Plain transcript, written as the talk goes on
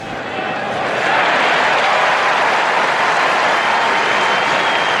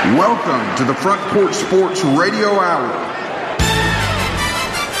Welcome to the Front Porch Sports Radio Hour.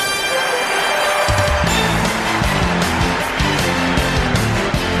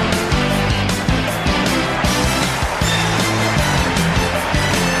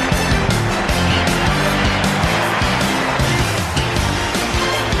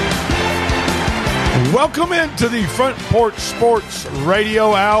 Welcome into the Front Porch Sports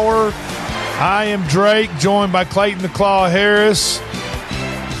Radio Hour. I am Drake, joined by Clayton the Claw Harris.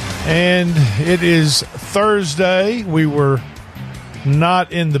 And it is Thursday. We were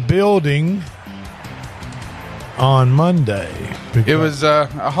not in the building on Monday. It was a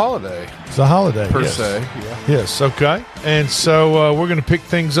holiday. It's a holiday. Per yes. se, yeah. Yes, okay. And so we're going to pick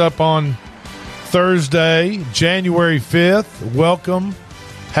things up on Thursday, January 5th. Welcome.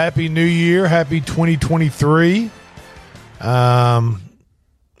 Happy New Year. Happy 2023. And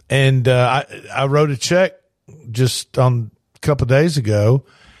I wrote a check just on a couple of days ago,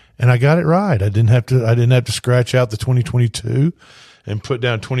 and I got it right. I didn't have to scratch out the 2022 and put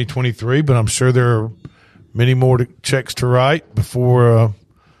down 2023, but I'm sure there are many more checks to write before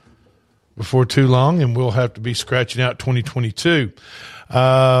too long, and we'll have to be scratching out 2022.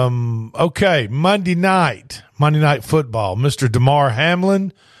 Okay, Monday night football. Mr. Damar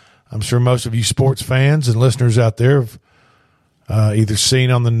Hamlin. I'm sure most of you sports fans and listeners out there have either seen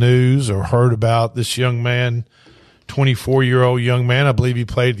on the news or heard about this young man, 24-year-old young man. I believe he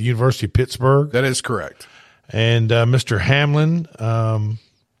played at the University of Pittsburgh. That is correct. And Mr. Hamlin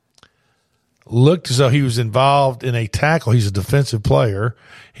looked as though he was involved in a tackle. He's a defensive player.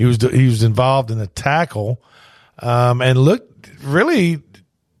 He was involved in a tackle and looked really,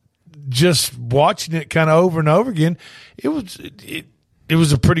 just watching it kind of over and over again, it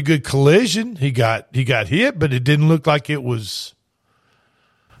was a pretty good collision. He got hit, but it didn't look like it was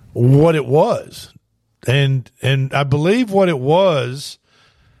what it was. And I believe what it was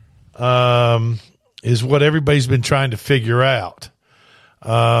is what everybody's been trying to figure out.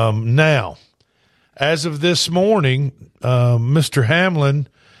 Now, as of this morning, Mr. Hamlin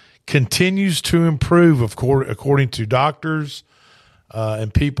continues to improve, according to doctors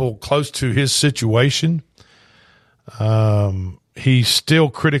and people close to his situation. He's still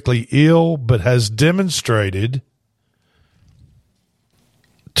critically ill, but has demonstrated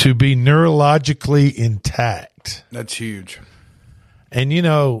to be neurologically intact. That's huge. And, you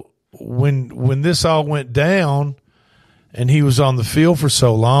know, when this all went down and he was on the field for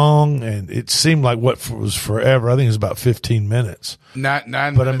so long, and it seemed like what was forever. I think it was about 15 minutes. Nine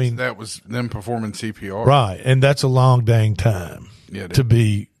but minutes, I mean, that was them performing CPR. Right, and that's a long dang time to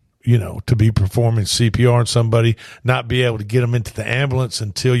be performing CPR on somebody, not be able to get them into the ambulance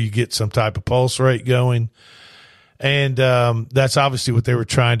until you get some type of pulse rate going. And that's obviously what they were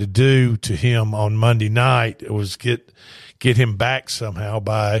trying to do to him on Monday night. It was get him back somehow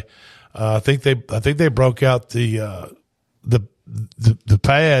by I think they broke out the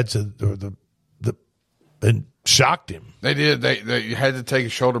pads and shocked him. They did. They had to take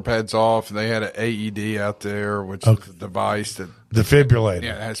his shoulder pads off. They had an AED out there, which is a device that defibrillator.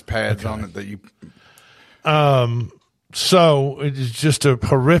 Yeah, it has pads on it that you. So it's just a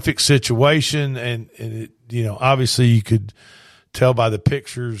horrific situation, and it, obviously you could tell by the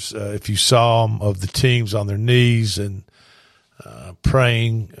pictures if you saw them of the teams on their knees and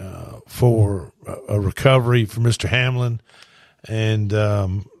praying for a recovery for Mr. Hamlin, and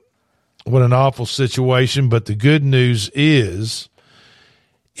what an awful situation. But the good news is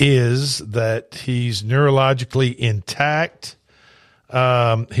that he's neurologically intact.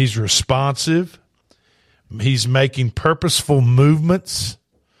 He's responsive. He's making purposeful movements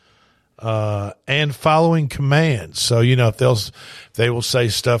and following commands. So, if they will say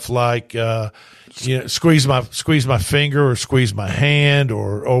stuff like, squeeze my finger or squeeze my hand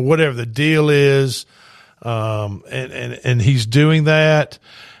or whatever the deal is. And he's doing that.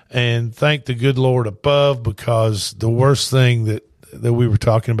 And thank the good Lord above, because the worst thing that we were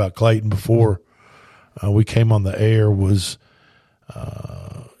talking about, Clayton, before we came on the air was,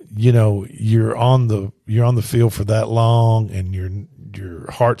 you're on the field for that long, and your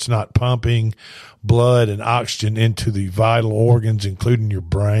heart's not pumping blood and oxygen into the vital organs, including your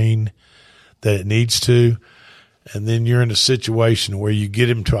brain, that it needs to. And then you're in a situation where you get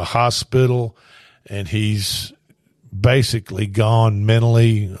him to a hospital and he's basically gone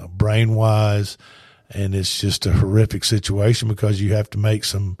mentally, brain-wise, and it's just a horrific situation because you have to make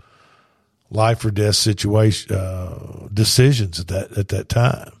some life or death decisions at that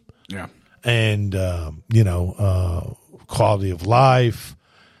time. Yeah. And, quality of life,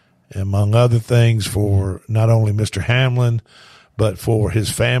 among other things, for not only Mr. Hamlin, but for his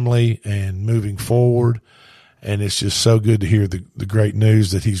family and moving forward. And it's just so good to hear the great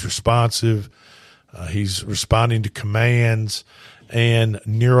news that he's responsive. He's responding to commands and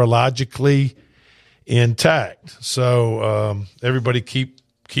neurologically intact. So everybody keep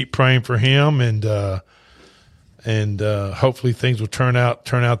praying for him, and hopefully things will turn out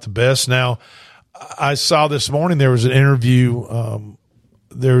the best. Now, I saw this morning there was an interview.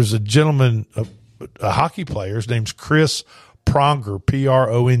 There's a gentleman, a hockey player. His name's Chris Pronger,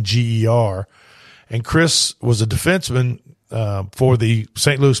 Pronger, and Chris was a defenseman for the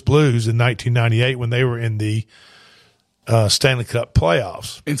St. Louis Blues in 1998 when they were in the Stanley Cup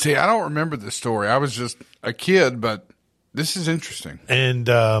playoffs. And see, I don't remember this story. I was just a kid, but this is interesting. And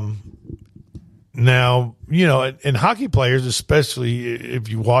now, and hockey players, especially if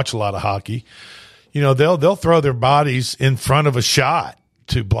you watch a lot of hockey, they'll throw their bodies in front of a shot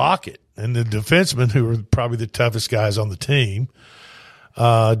to block it. And the defensemen, who are probably the toughest guys on the team,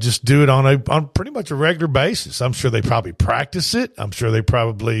 just do it on pretty much a regular basis. I'm sure they probably practice it. I'm sure they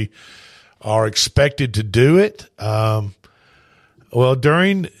probably are expected to do it. Well,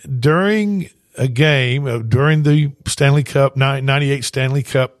 during a game, during the Stanley Cup, 98 Stanley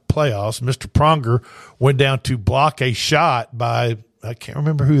Cup playoffs, Mr. Pronger went down to block a shot by, I can't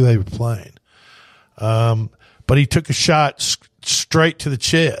remember who they were playing. But he took a shot straight to the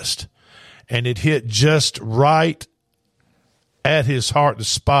chest, and it hit just right at his heart, the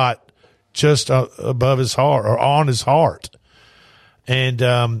spot just above his heart or on his heart.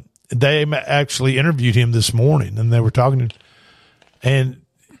 And they actually interviewed him this morning, and they were talking to, and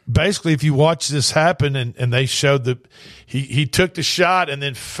basically if you watch this happen, and they showed that he took the shot and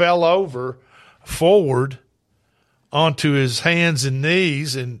then fell over forward onto his hands and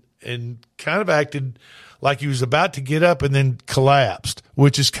knees and kind of acted like he was about to get up and then collapsed,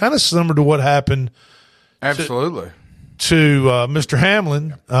 which is kind of similar to what happened absolutely to Mr.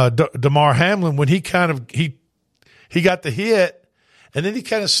 Hamlin, Damar Hamlin, when he got the hit and then he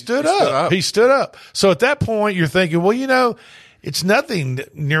kind of stood up. He stood up. So at that point you're thinking, well, it's nothing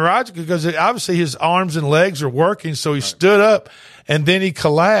neurological because obviously his arms and legs are working. So he stood up and then he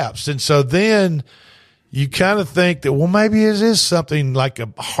collapsed. And so then you kind of think that, well, maybe it is something like a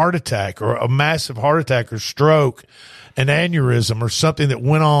heart attack or a massive heart attack or stroke, an aneurysm or something that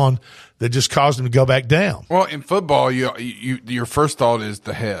went on that just caused him to go back down. Well, in football, your first thought is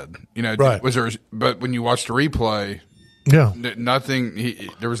the head. Right. But when you watch the replay, nothing.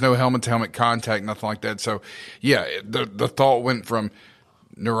 There was no helmet-to-helmet contact, nothing like that. So, yeah, the thought went from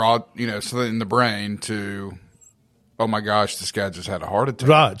something in the brain to, oh my gosh, this guy just had a heart attack.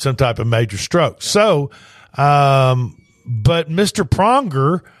 Right, some type of major stroke. Yeah. So, but Mr.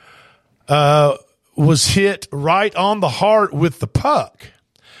 Pronger was hit right on the heart with the puck.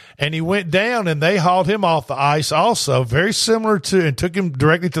 And he went down, and they hauled him off the ice also, very similar to, and took him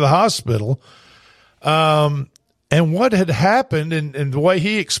directly to the hospital. And what had happened, and the way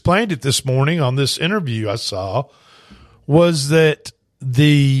he explained it this morning on this interview I saw, was that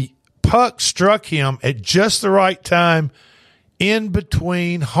the puck struck him at just the right time in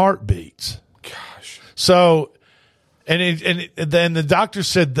between heartbeats. Gosh. So, and then the doctor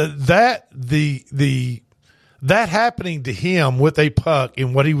said that happening to him with a puck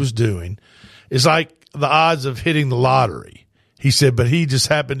in what he was doing is like the odds of hitting the lottery. He said, but he just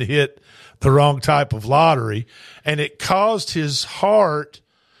happened to hit the wrong type of lottery, and it caused his heart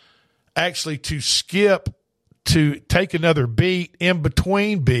actually to skip, to take another beat in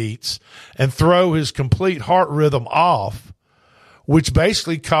between beats and throw his complete heart rhythm off, which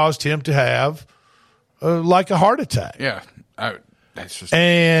basically caused him to have like a heart attack. Yeah. That's just,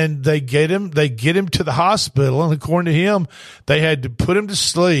 and they get him to the hospital, and according to him, they had to put him to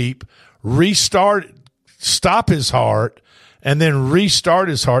sleep, stop his heart, and then restart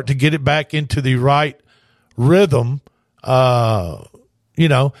his heart to get it back into the right rhythm. And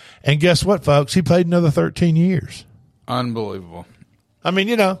guess what, folks? He played another 13 years. Unbelievable. I mean,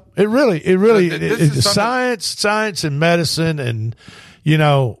 it really it's science and medicine, and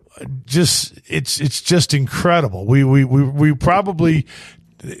it's just incredible. We probably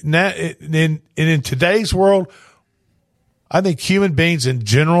now in today's world, I think human beings in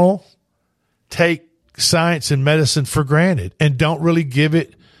general take science and medicine for granted and don't really give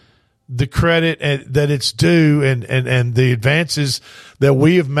it the credit that it's due, and the advances that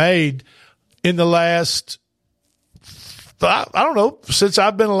we have made in the last, I don't know, since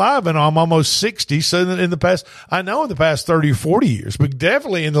I've been alive, and I'm almost 60. So in the past 30 or 40 years, but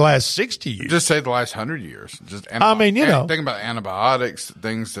definitely in the last 60 years. Just say the last 100 years. Think about antibiotics,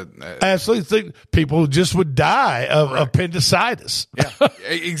 things that absolutely people just would die of appendicitis. Yeah,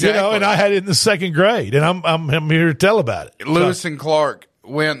 exactly. And I had it in the second grade, and I'm here to tell about it. Lewis and Clark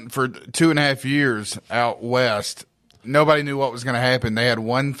went for 2.5 years out west. Nobody knew what was going to happen. They had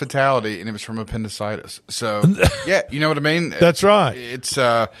one fatality, and it was from appendicitis. So, yeah, you know what I mean? That's right. It's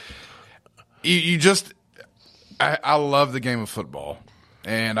you just I love the game of football,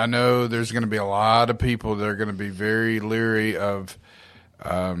 and I know there's going to be a lot of people that are going to be very leery of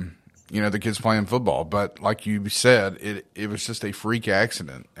the kids playing football. But like you said, it was just a freak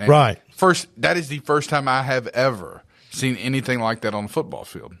accident. And right. That is the first time I have ever seen anything like that on the football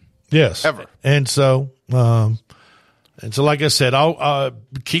field. Yes. Ever. And so like I said, I'll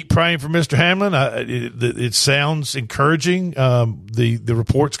keep praying for Mr. Hamlin. It sounds encouraging. The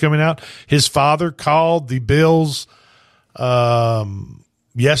reports coming out. His father called the Bills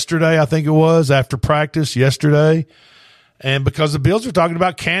yesterday, I think it was, after practice yesterday. And because the Bills are talking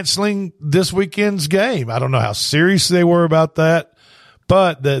about canceling this weekend's game. I don't know how serious they were about that,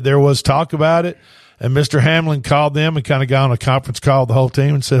 but there was talk about it. And Mr. Hamlin called them and kind of got on a conference call with the whole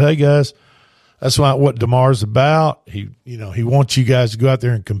team and said, hey, guys, that's not what DeMar's about. He wants you guys to go out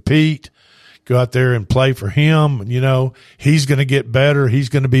there and compete, go out there and play for him. He's going to get better. He's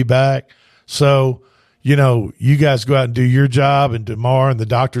going to be back. So, you guys go out and do your job, and DeMar and the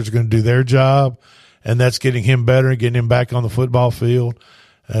doctors are going to do their job. And that's getting him better and getting him back on the football field.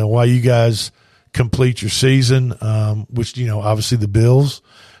 And while you guys complete your season, which, obviously the Bills,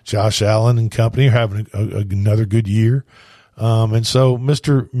 Josh Allen and company are having another good year. And so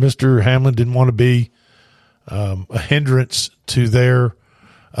Mr. Hamlin didn't want to be a hindrance to their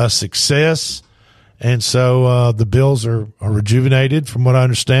success. And so the Bills are rejuvenated from what I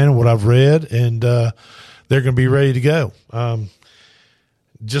understand and what I've read, and they're going to be ready to go.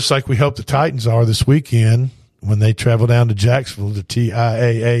 Just like we hope the Titans are this weekend when they travel down to Jacksonville to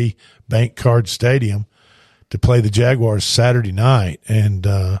TIAA Bank Card Stadium to play the Jaguars Saturday night. And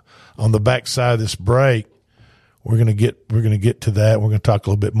on the backside of this break, we're going to get to that. We're going to talk a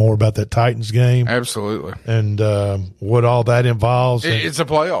little bit more about that Titans game. Absolutely. And what all that involves. It's a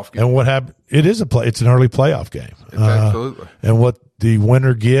playoff game. And what happened? It's an early playoff game. Absolutely. And what the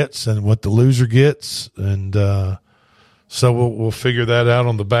winner gets and what the loser gets. And so we'll figure that out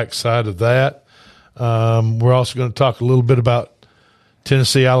on the backside of that. We're also going to talk a little bit about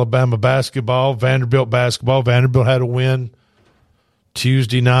Tennessee, Alabama basketball, Vanderbilt basketball. Vanderbilt had a win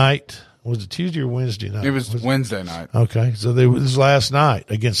Tuesday night. Was it Tuesday or Wednesday night? It was Wednesday night. Okay, so it was last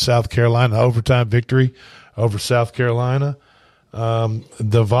night against South Carolina, overtime victory over South Carolina.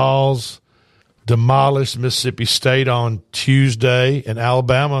 The Vols demolished Mississippi State on Tuesday, and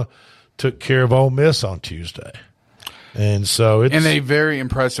Alabama took care of Ole Miss on Tuesday. And so it's in a very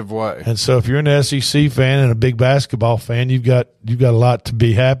impressive way. And so if you're an SEC fan and a big basketball fan, you've got a lot to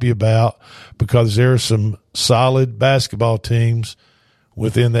be happy about because there are some solid basketball teams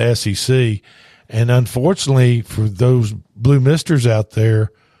within the SEC. And unfortunately for those Blue Misters out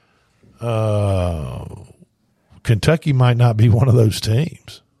there, Kentucky might not be one of those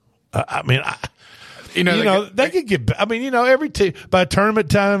teams. They could get. Every team by tournament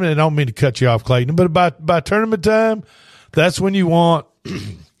time, and I don't mean to cut you off, Clayton, but by tournament time, that's when you want.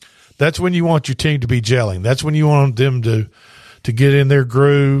 That's when you want your team to be gelling. That's when you want them to get in their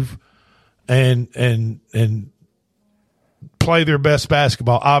groove and play their best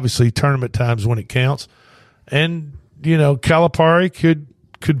basketball. Obviously, tournament times when it counts, and Calipari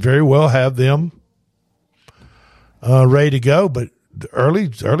could very well have them ready to go, but the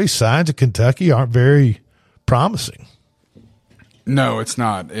early signs of Kentucky aren't very promising. No, it's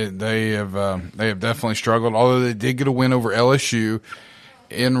not. They have definitely struggled. Although they did get a win over LSU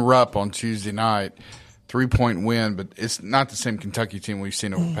in Rupp on Tuesday night, 3-point win, but it's not the same Kentucky team we've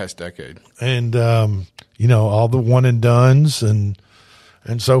seen over the past decade. And all the one and dones and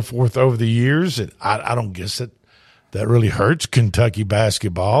so forth over the years. And I don't guess that really hurts Kentucky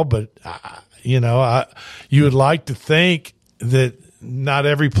basketball, but you would like to think that not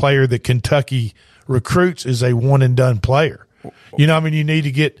every player that Kentucky recruits is a one and done player. They need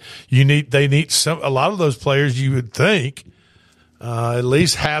a lot of those players. You would think at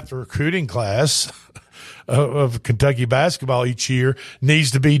least half the recruiting class of Kentucky basketball each year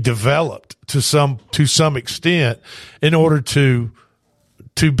needs to be developed to some extent in order to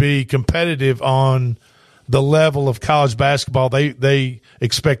be competitive on the level of college basketball they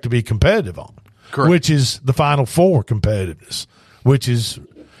expect to be competitive on. Correct. Which is the Final Four competitiveness, which is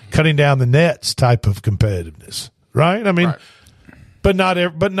cutting down the nets type of competitiveness, right? Right. But not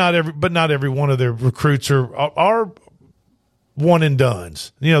every one of their recruits are one and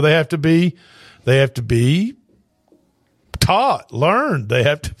dones. They have to be taught, learned. They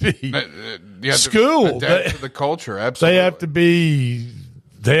have to be schooled. The culture, absolutely. They have to be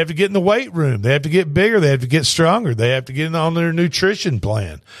They have to get in the weight room. They have to get bigger. They have to get stronger. They have to get on their nutrition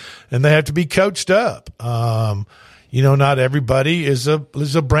plan, and they have to be coached up. Not everybody is a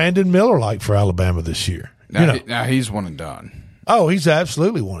Brandon Miller like for Alabama this year. Now he's one and done. Oh, he's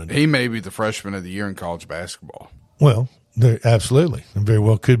absolutely one and done. He may be the freshman of the year in college basketball. Well, absolutely, and very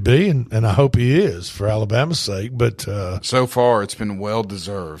well could be, and I hope he is for Alabama's sake. But so far, it's been well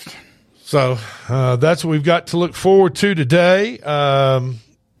deserved. So that's what we've got to look forward to today.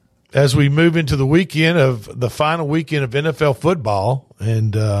 As we move into the final weekend of NFL football,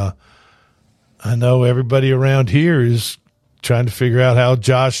 and I know everybody around here is trying to figure out how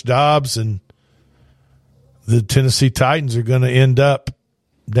Josh Dobbs and the Tennessee Titans are going to end up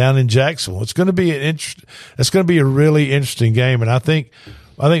down in Jacksonville. It's going to be a really interesting game, and I think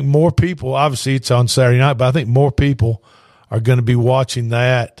more people. Obviously, it's on Saturday night, but I think more people are going to be watching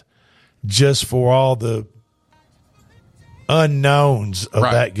that just for all the unknowns of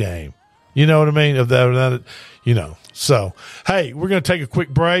that game. You know what I mean? Of that. So, hey, we're going to take a quick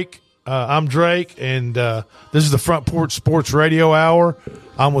break. I'm Drake, and this is the Front Porch Sports Radio Hour.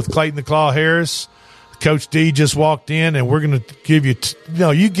 I'm with Clayton the Claw Harris. Coach D just walked in, and we're going to give you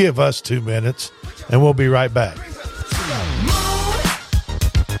you give us 2 minutes, and we'll be right back.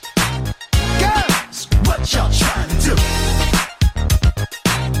 Girls, what y'all trying to do?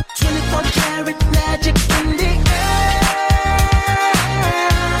 24 karat magic in the air.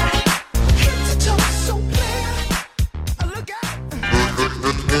 Hit the toe so clear. Look out.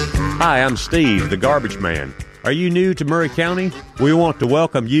 Hi, I'm Steve, the garbage man. Are you new to Murray County? We want to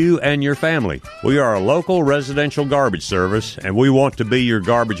welcome you and your family. We are a local residential garbage service, and we want to be your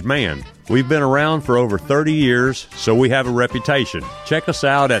garbage man. We've been around for over 30 years, so we have a reputation. Check us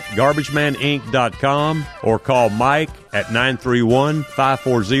out at garbagemaninc.com or call Mike at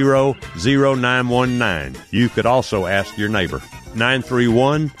 931-540-0919. You could also ask your neighbor.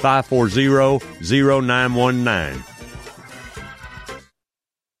 931-540-0919.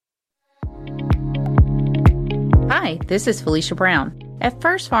 Hi, this is Felicia Brown. At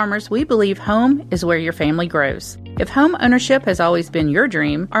First Farmers, we believe home is where your family grows. If home ownership has always been your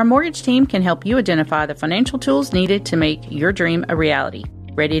dream, our mortgage team can help you identify the financial tools needed to make your dream a reality.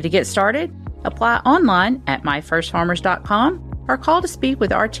 Ready to get started? Apply online at myfirstfarmers.com or call to speak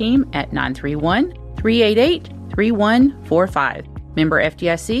with our team at 931-388-3145. Member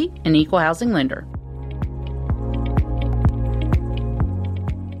FDIC, an equal housing lender.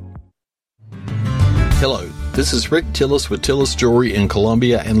 Hello, this is Rick Tillis with Tillis Jewelry in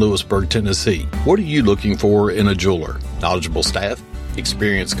Columbia and Lewisburg, Tennessee. What are you looking for in a jeweler? Knowledgeable staff?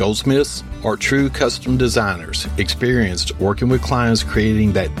 Experienced goldsmiths? Or true custom designers? Experienced working with clients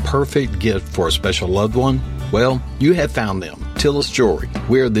creating that perfect gift for a special loved one? Well, you have found them. Tillis Jewelry.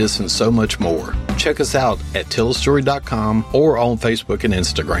 We're this and so much more. Check us out at tillisjewelry.com or on Facebook and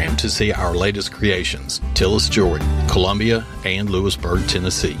Instagram to see our latest creations. Tillis Jewelry, Columbia and Lewisburg,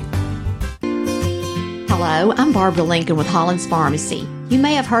 Tennessee. Hello, I'm Barbara Lincoln with Hollins Pharmacy. You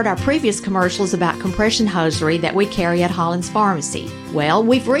may have heard our previous commercials about compression hosiery that we carry at Hollins Pharmacy. Well,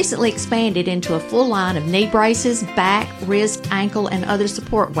 we've recently expanded into a full line of knee braces, back, wrist, ankle, and other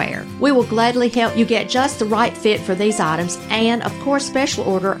support wear. We will gladly help you get just the right fit for these items and, of course, special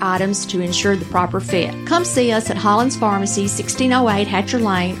order items to ensure the proper fit. Come see us at Hollins Pharmacy, 1608 Hatcher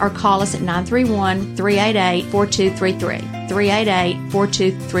Lane, or call us at 931-388-4233.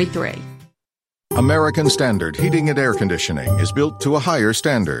 388-4233. American Standard Heating and Air Conditioning is built to a higher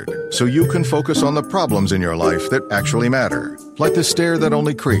standard, so you can focus on the problems in your life that actually matter, like the stair that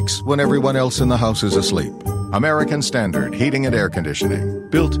only creaks when everyone else in the house is asleep. American Standard Heating and Air Conditioning,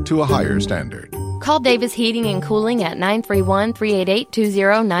 built to a higher standard. Call Davis Heating and Cooling at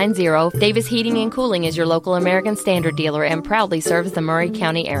 931-388-2090. Davis Heating and Cooling is your local American Standard dealer and proudly serves the Murray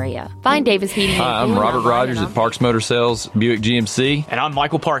County area. Find Davis Heating and Cooling. Hi, I'm Robert Rogers at Parks Motor Sales Buick GMC. And I'm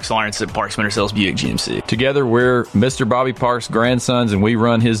Michael Parks Lawrence at Parks Motor Sales Buick GMC. Together, we're Mr. Bobby Parks' grandsons, and we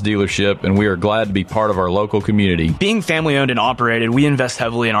run his dealership, and we are glad to be part of our local community. Being family-owned and operated, we invest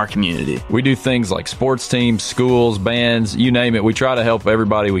heavily in our community. We do things like sports teams, schools, bands, you name it. We try to help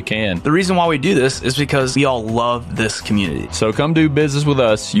everybody we can. The reason why we do this is because we all love this community. So come do business with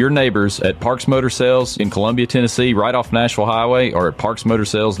us, your neighbors, at Parks Motor Sales in Columbia, Tennessee, right off Nashville Highway, or at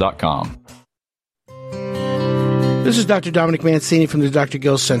parksmotorsales.com. This is Dr. Dominic Mancini from the Dr.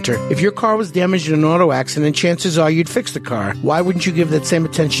 Gill Center. If your car was damaged in an auto accident, chances are you'd fix the car. Why wouldn't you give that same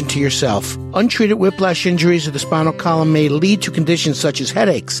attention to yourself? Untreated whiplash injuries of the spinal column may lead to conditions such as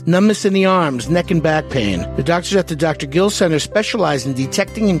headaches, numbness in the arms, neck and back pain. The doctors at the Dr. Gill Center specialize in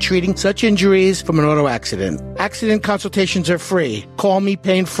detecting and treating such injuries from an auto accident. Accident consultations are free. Call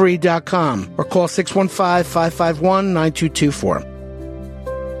mepainfree.com or call 615-551-9224.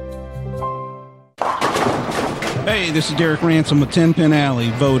 Hey, this is Derek Ransom with 10 Pin Alley,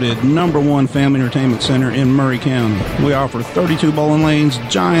 voted #1 family entertainment center in Murray County. We offer 32 bowling lanes,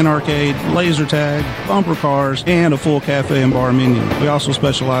 giant arcade, laser tag, bumper cars, and a full cafe and bar menu. We also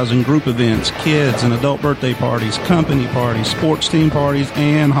specialize in group events, kids and adult birthday parties, company parties, sports team parties,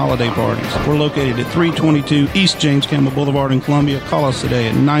 and holiday parties. We're located at 322 East James Campbell Boulevard in Columbia. Call us today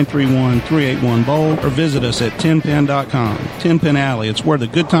at 931-381-BOWL or visit us at 10pin.com. 10 Pin Alley, it's where the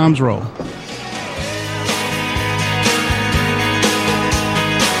good times roll.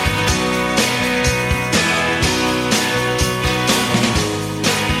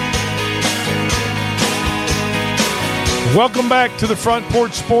 Welcome back to the Front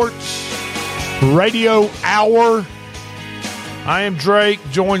Porch Sports Radio Hour. I am Drake,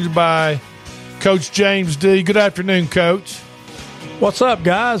 joined by Coach James D. Good afternoon, Coach. What's up,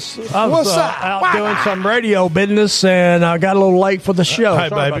 guys? I was out doing some radio business, and I got a little late for the show. Hey,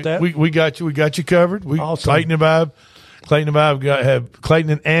 Sorry baby, about that. we got you. We got you covered. Awesome.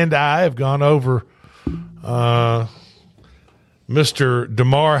 Clayton and I have gone over Mr.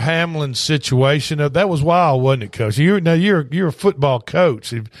 DeMar Hamlin's situation. That was wild, wasn't it, Coach? You're a football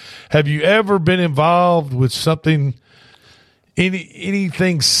coach. Have you ever been involved with something,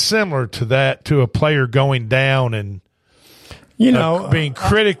 anything similar to that, to a player going down and being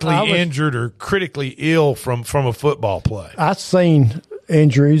critically injured or critically ill from a football play? I've seen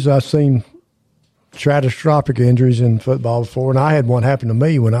injuries. I've seen catastrophic injuries in football before, and I had one happen to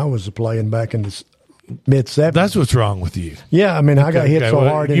me when I was playing back in the mid-70s. That's what's wrong with you. Yeah, I mean, I got hit so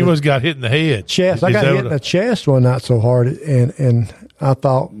hard. You almost got hit in the head. Chest. I got hit in the chest one night so hard, and I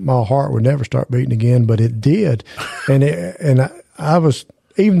thought my heart would never start beating again, but it did. and I was,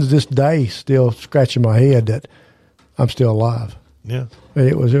 even to this day, still scratching my head that I'm still alive. Yeah.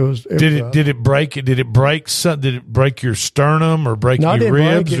 It was. Did it break your sternum or break your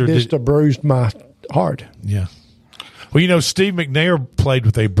ribs? It just bruised my heart. Yeah. Well, Steve McNair played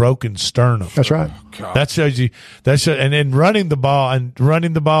with a broken sternum. That's right. Oh, that shows you. And then running the ball,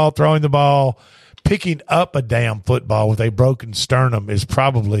 throwing the ball, picking up a damn football with a broken sternum is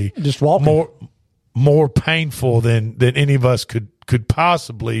probably just walking more painful than any of us could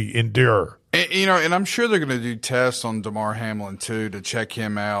possibly endure. And I'm sure they're going to do tests on DeMar Hamlin too to check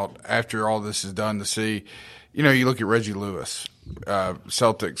him out after all this is done to see. You look at Reggie Lewis,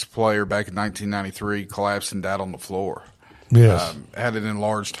 Celtics player back in 1993, collapsed and died on the floor. Yes. Had an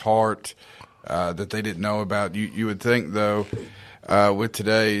enlarged heart that they didn't know about. You would think, though, with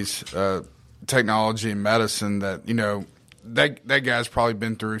today's technology and medicine that, that guy's probably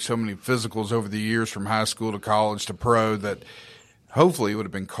been through so many physicals over the years from high school to college to pro that hopefully it would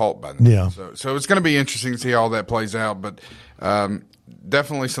have been caught by now. Yeah. So it's going to be interesting to see how all that plays out. But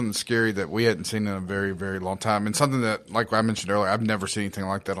definitely something scary that we hadn't seen in a very, very long time. And something that, like I mentioned earlier, I've never seen anything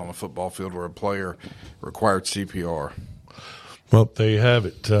like that on a football field where a player required CPR. Well, there you have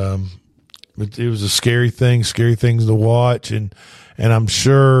it. It was a scary things to watch. And I'm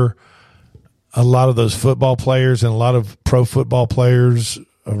sure a lot of those football players and a lot of pro football players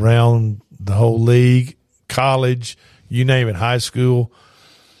around the whole league, college, you name it, high school,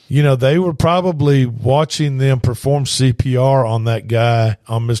 they were probably watching them perform CPR on that guy,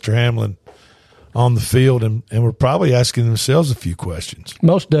 on Mr. Hamlin, on the field, and were probably asking themselves a few questions.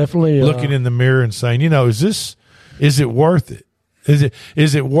 Most definitely. Looking in the mirror and saying, is it worth it?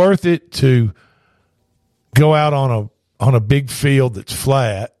 Is it worth it to go out on a big field that's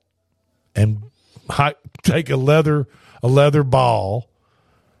flat and take a leather ball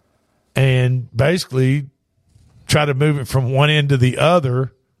and basically try to move it from one end to the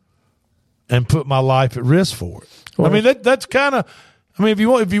other and put my life at risk for it? Well, I mean, that's kind of. I mean, if you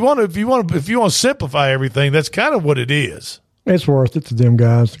want to simplify everything, that's kind of what it is. It's worth it to them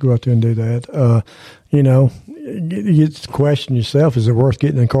guys to go out there and do that. You question yourself: is it worth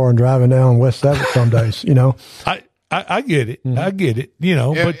getting in a car and driving down West 7th some days? I get it. Mm-hmm. I get it.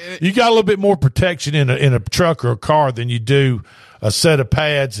 But you got a little bit more protection in a truck or a car than you do a set of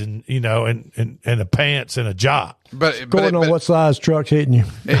pads and and a pants and a job. But going on what size truck's hitting you?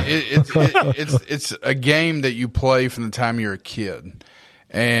 It's a game that you play from the time you're a kid,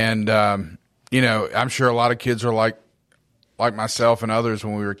 and I'm sure a lot of kids are like myself and others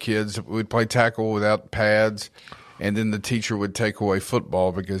when we were kids. We'd play tackle without pads. And then the teacher would take away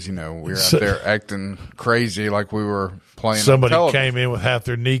football because, we were out there acting crazy like we were playing. Somebody came in with half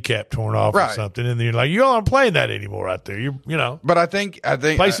their kneecap torn off or something, and then you're like, you aren't playing that anymore out there. But I think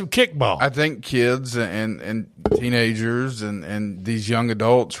play some kickball. I think kids and teenagers and these young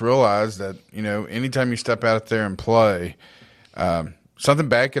adults realize that, anytime you step out there and play, something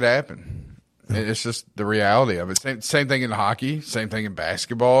bad could happen. It's just the reality of it. Same thing in hockey, same thing in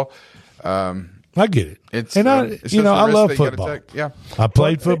basketball. I get it. It's and I just the risk love that you gotta football. take. Yeah. I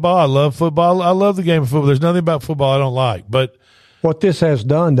played football. I love football. I love the game of football. There's nothing about football I don't like. But what this has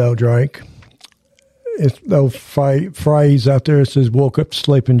done, though, Drake, it's the old phrase out there that says "woke up the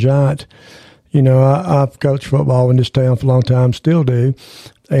sleeping giant." I've coached football in this town for a long time, still do,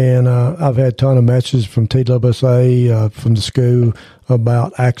 and I've had a ton of messages from TWSA, from the school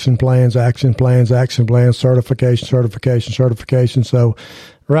about action plans, certification. So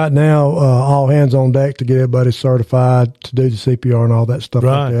right now, all hands on deck to get everybody certified to do the CPR and all that stuff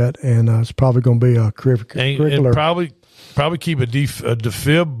like that, and it's probably going to be a curricular. And probably keep a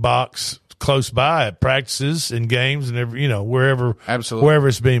defib box close by at practices and games and wherever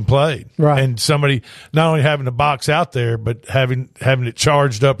it's being played. Right. And somebody not only having the box out there, but having it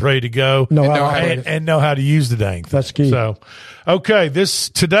charged up, ready to go, and know how to use the dang thing. That's key. So, okay,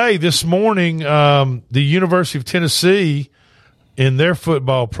 this morning, the University of Tennessee in their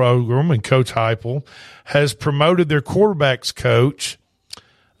football program, and Coach Heupel has promoted their quarterbacks coach,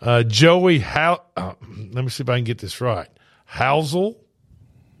 Joey let me see if I can get this right. Housel.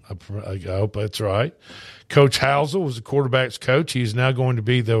 I hope that's right. Coach Housel was the quarterback's coach. He's now going to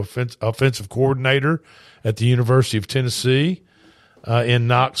be the offensive coordinator at the University of Tennessee in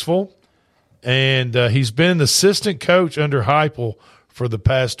Knoxville. And he's been an assistant coach under Heupel for the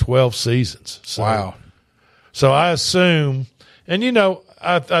past 12 seasons. So, wow. So I assume – and,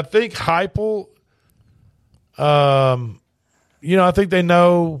 I think Heupel I think they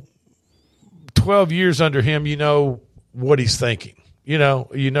know 12 years under him, what he's thinking. And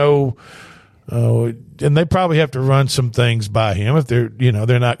they probably have to run some things by him if they're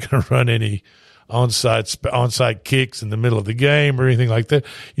not going to run any onside kicks in the middle of the game or anything like that.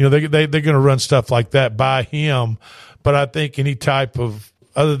 They're going to run stuff like that by him. But I think any type of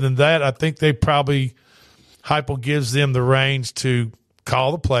other than that, I think they probably Heupel gives them the reins to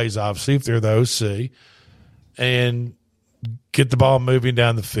call the plays, obviously if they're the OC, and get the ball moving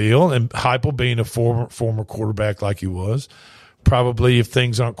down the field. And Heupel being a former quarterback like he was. Probably if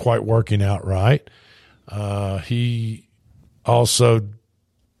things aren't quite working out right, he also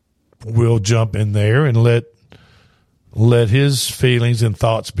will jump in there and let his feelings and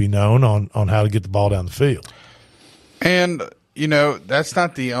thoughts be known on how to get the ball down the field. And, that's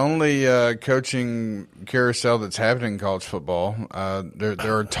not the only coaching carousel that's happening in college football.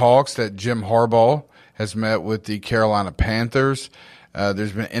 There are talks that Jim Harbaugh has met with the Carolina Panthers.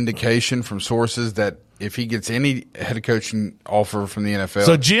 There's been indication from sources that if he gets any head coaching offer from the NFL.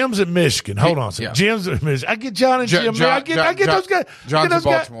 So Jim's at Michigan. Hold on a second. Yeah. Jim's at Michigan. I get John and Jim. I get those guys. John's at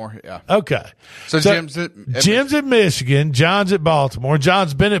Baltimore. Yeah. Okay. So Jim's at Michigan. John's at Baltimore.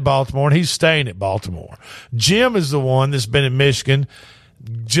 John's been at Baltimore, and he's staying at Baltimore. Jim is the one that's been at Michigan,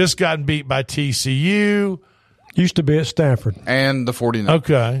 just gotten beat by TCU. Used to be at Stanford. And the 49ers.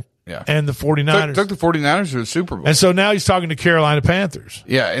 Okay. Yeah. And the 49ers. Took the 49ers to the Super Bowl. And so now he's talking to Carolina Panthers.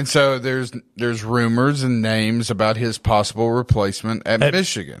 Yeah, and so there's rumors and names about his possible replacement at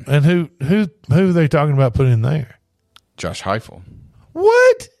Michigan. And who are they talking about putting in there? Josh Heupel.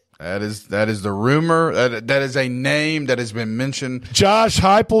 What? That is the rumor. That is a name that has been mentioned. Josh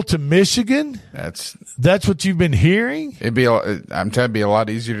Heupel to Michigan? That's what you've been hearing? It'd be a lot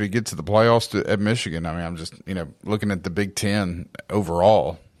easier to get to the playoffs at Michigan. I mean, I'm just looking at the Big Ten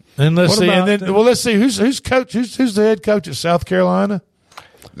overall. And let's see. Let's see who's coach. Who's the head coach at South Carolina?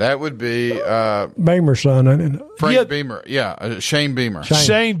 That would be Beamer's son, Frank Beamer. Yeah, Shane Beamer.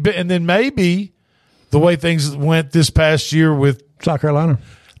 And then maybe the way things went this past year with South Carolina,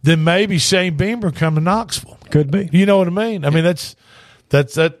 then maybe Shane Beamer come to Knoxville. Could be. You know what I mean? I mean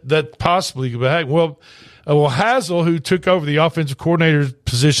that possibly could happen. Well, Hazel, who took over the offensive coordinator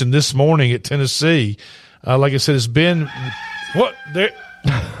position this morning at Tennessee, like I said, has been what there.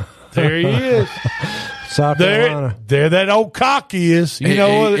 There he is. South Carolina. There that old cock is.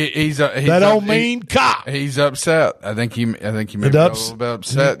 He's that old mean cock. He's upset. I think he may be a little bit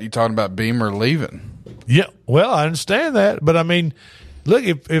upset. You talking about Beamer leaving? Yeah. Well, I understand that, but I mean, look,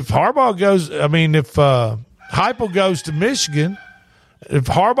 if Harbaugh goes, if Heupel goes to Michigan, if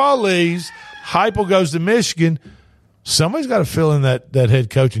Harbaugh leaves, Heupel goes to Michigan, somebody's got to fill in that head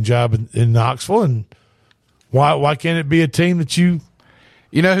coaching job in Knoxville, and why can't it be a team that you?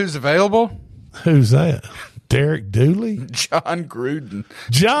 You know who's available? Who's that? Derek Dooley? John Gruden.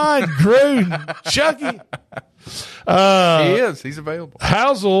 Chucky. He is. He's available.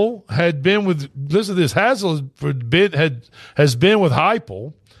 Hazel had been with, listen to this, Hazel has been with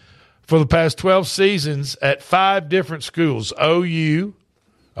Heupel for the past 12 seasons at 5 different schools: OU,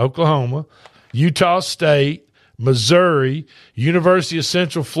 Oklahoma, Utah State, Missouri, University of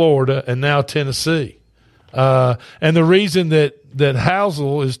Central Florida, and now Tennessee. And the reason that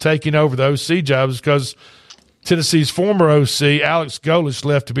Housel is taking over the OC job is because Tennessee's former OC, Alex Golesh,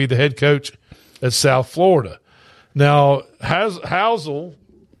 left to be the head coach at South Florida. Now, Housel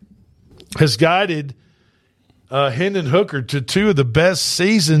has guided Hendon Hooker to two of the best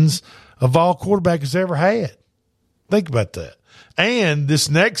seasons of all quarterbacks ever had. Think about that. And this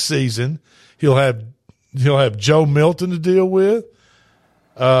next season, he'll have Joe Milton to deal with,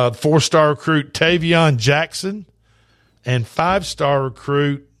 4-star recruit Tavion Jackson, and 5-star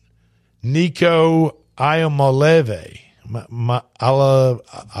recruit Nico Iamaleve.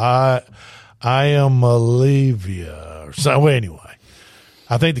 Iamalevia. So anyway,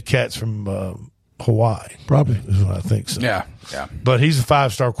 I think the cat's from Hawaii. Probably. Is what I think so. Yeah. But he's a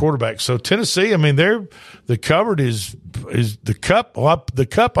 5-star quarterback. So Tennessee, I mean, the cupboard is the cup. The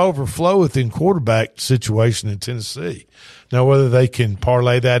cup overfloweth in quarterback situation in Tennessee. Now, whether they can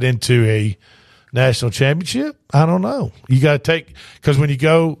parlay that into a national championship, I don't know. You got to take, because when you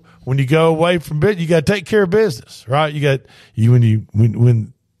go away from it, you got to take care of business, right?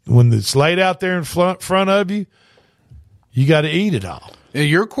 When it's laid out there in front of you, you got to eat it all. Yeah,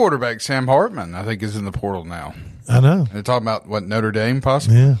 your quarterback, Sam Hartman, I think is in the portal now. I know. They're talking about what, Notre Dame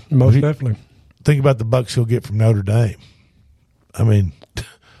possibly? Yeah, most definitely. Think about the bucks he'll get from Notre Dame. I mean,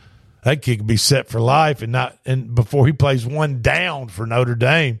 that kid could be set for life, and before he plays one down for Notre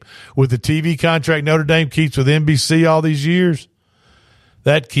Dame with the TV contract Notre Dame keeps with NBC all these years.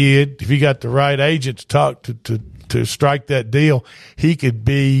 That kid, if he got the right agent to talk to strike that deal, he could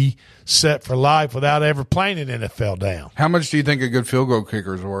be set for life without ever playing an NFL down. How much do you think a good field goal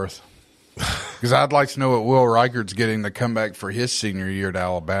kicker is worth? Because I'd like to know what Will Reichard's getting the comeback for his senior year at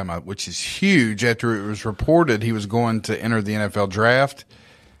Alabama, which is huge. After it was reported he was going to enter the NFL draft,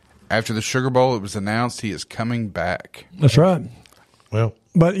 after the Sugar Bowl, it was announced he is coming back. That's right. Well,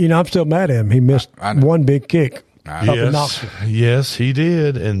 but I'm still mad at him. He missed one big kick. Yes, he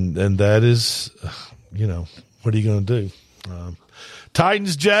did, and that is, what are you going to do?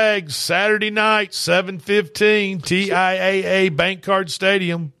 Titans Jags Saturday night, 7:15, TIAA Bank Card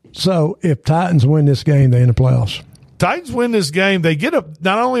Stadium. So if Titans win this game, they're in the playoffs. Titans win this game, they get up.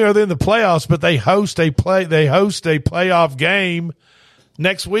 Not only are they in the playoffs, but they host a playoff game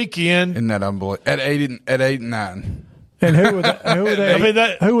next weekend. Isn't that unbelievable? At 8 and 9. And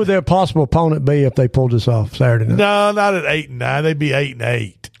who would their possible opponent be if they pulled this off Saturday night? No, not at 8 and 9. They'd be 8 and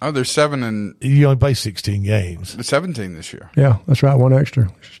 8. Oh, they're 7 and. You only play 16 games. They're 17 this year. Yeah, that's right. One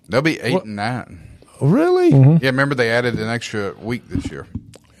extra. They'll be 8 and 9. Really? Mm-hmm. Yeah, remember they added an extra week this year.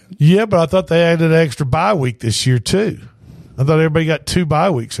 Yeah, but I thought they added an extra bye week this year too. I thought everybody got 2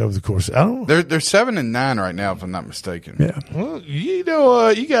 bye weeks over the course. I don't know. They're 7 and 9 right now, if I'm not mistaken. Yeah. Well, you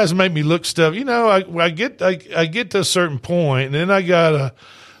guys make me look stuff. I get to a certain point, and then I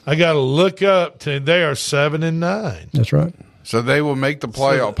gotta look up to. They are 7 and 9. That's right. So they will make the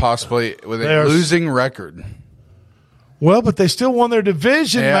playoff possibly with a losing record. Well, but they still won their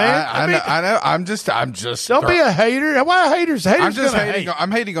division, man. I know. I'm just. Don't be a hater. Why haters? I'm just hating.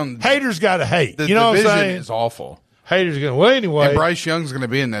 I'm hating on. Haters got to hate. The you know division what I'm saying? is awful. Haters going. Well, anyway, and Bryce Young's going to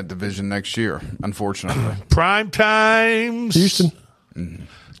be in that division next year. Unfortunately, prime times. Houston.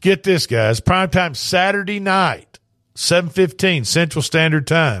 Get this, guys. Prime time Saturday night, 7:15 Central Standard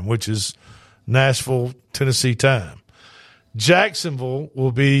Time, which is Nashville, Tennessee time. Jacksonville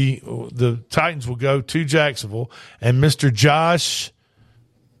will be the Titans will go to Jacksonville, and Mr. Josh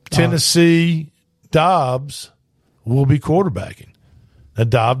Tennessee Dobbs will be quarterbacking. Now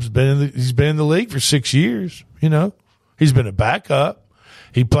Dobbs he's been in the league for 6 years. He's been a backup.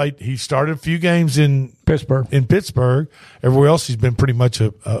 He started a few games in Pittsburgh. Everywhere else he's been pretty much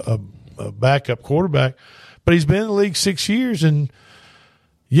a backup quarterback, but he's been in the league 6 years, and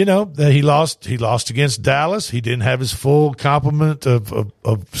that he lost against Dallas. He didn't have his full complement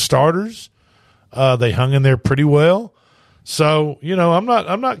of starters. They hung in there pretty well. So, I'm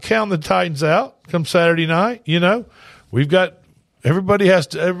not counting the Titans out come Saturday night. We've got everybody has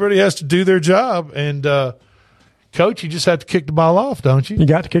to do their job, and coach, you just have to kick the ball off, don't you? You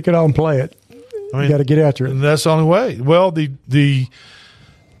got to kick it off and play it. You got to get after it. And that's the only way. Well, this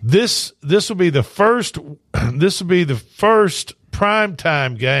will be the first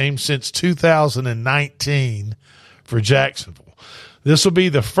primetime game since 2019 for Jacksonville. This will be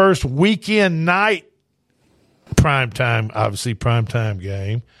the first weekend night primetime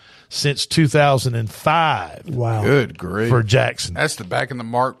game since 2005. Wow. Good grief. For Jackson. That's back in the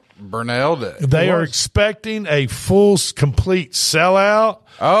Mark Burnell day. They are expecting a full, complete sellout.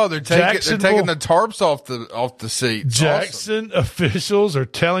 Oh, they're taking the tarps off the seats. Jackson officials are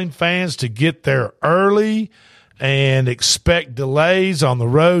telling fans to get there early and expect delays on the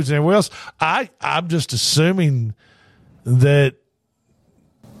roads and everywhere else. I'm just assuming that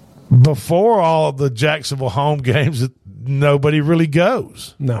before all the Jacksonville home games, nobody really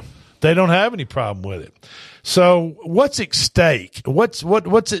goes. No. They don't have any problem with it. So what's at stake? What's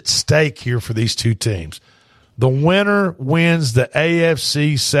at stake here for these two teams? The winner wins the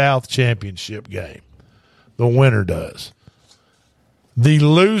AFC South Championship game. The winner does. The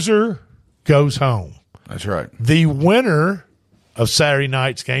loser goes home. That's right. The winner of Saturday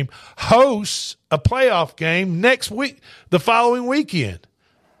night's game hosts a playoff game next week, the following weekend.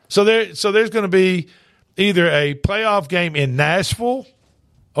 So there's going to be either a playoff game in Nashville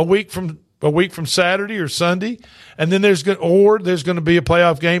a week from Saturday or Sunday, and then there's going to be a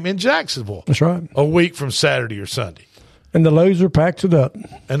playoff game in Jacksonville. That's right. A week from Saturday or Sunday. And the loser packs it up.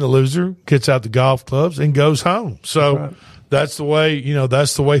 And the loser gets out the golf clubs and goes home. So that's the way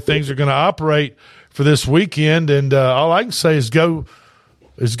things are going to operate for this weekend. And all I can say is go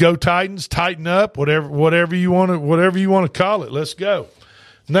Titans, tighten up, whatever you want to call it. Let's go.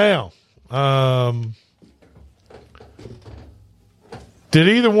 Now, did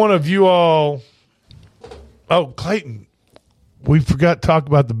either one of you all? Oh, Clayton, we forgot to talk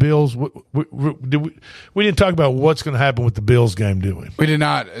about the Bills. We didn't talk about what's going to happen with the Bills game, did we? We did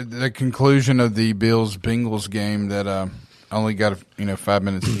not. The conclusion of the Bills-Bengals game that only got 5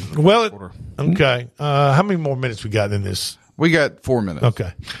 minutes. Well, okay. How many more minutes we got in this? We got 4 minutes.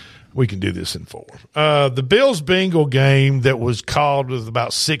 Okay. We can do this in 4. The Bills-Bengal game that was called with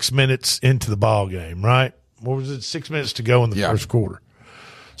about 6 minutes into the ball game, right? What was it? 6 minutes to go in the first quarter.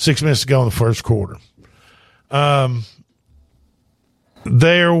 6 minutes to go in the first quarter. The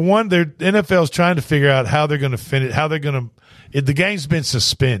NFL's trying to figure out how they're going to finish. The game's been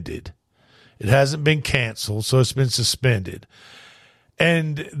suspended. It hasn't been canceled, so it's been suspended.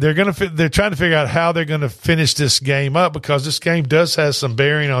 And they're trying to figure out how they're going to finish this game up, because this game does have some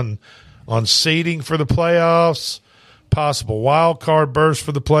bearing on seeding for the playoffs, possible wild card burst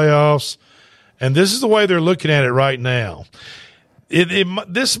for the playoffs. And this is the way they're looking at it right now.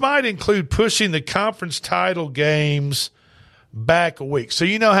 This might include pushing the conference title games back a week. So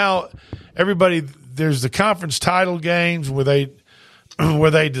you know how there's the conference title games where they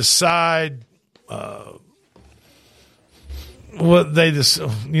decide who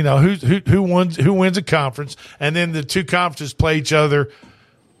wins a conference, and then the two conferences play each other,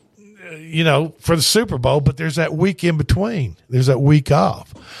 for the Super Bowl. But there's that week in between. There's that week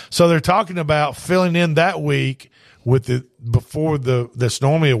off. So they're talking about filling in that week that's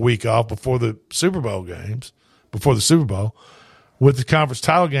normally a week off before the Super Bowl games, before the Super Bowl, with the conference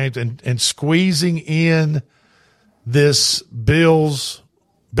title games, and squeezing in this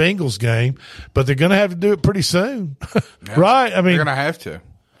Bills-Bengals game. But they're going to have to do it pretty soon, right? I mean, they're going to have to,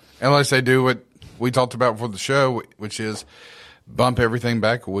 unless they do what we talked about before the show, which is bump everything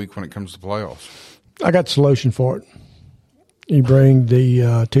back a week when it comes to playoffs. I got the solution for it. You bring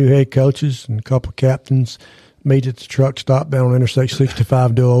the two head coaches and a couple of captains, meet at the truck stop down on Interstate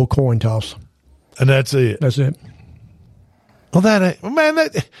 65, do an old coin toss. And that's it. That's it.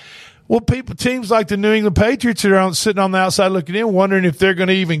 Well, teams like the New England Patriots are sitting on the outside looking in, wondering if they're going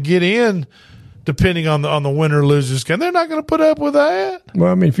to even get in, depending on the winner or losers. They're not going to put up with that.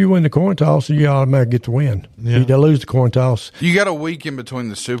 Well, I mean, if you win the coin toss, you automatically get the win. Yeah. You lose the coin toss. You got a week in between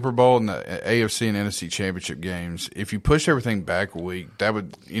the Super Bowl and the AFC and NFC championship games. If you push everything back a week, that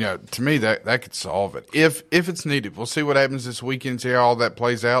would, to me, that could solve it. If it's needed. We'll see what happens this weekend, see how all that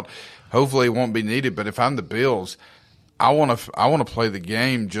plays out. Hopefully it won't be needed. But if I'm the Bills, I want to play the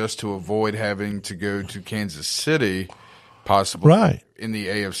game just to avoid having to go to Kansas City, possibly, right, in the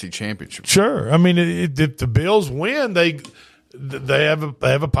AFC Championship. Sure. I mean, if the Bills win, they have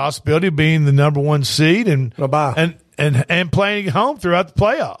a possibility of being the number one seed and playing at home throughout the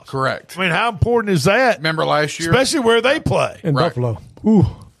playoffs. Correct. I mean, how important is that? Remember last year, especially where they play in Buffalo. Ooh.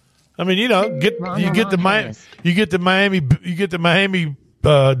 I mean, you get the Miami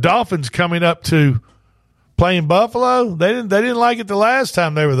Dolphins coming up to playing Buffalo. They didn't like it the last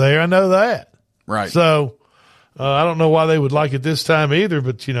time they were there. I know that. Right. So I don't know why they would like it this time either,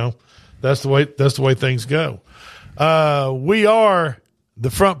 but that's the way things go. We are the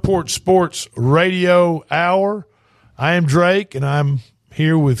Front Porch Sports Radio Hour. I am Drake, and I'm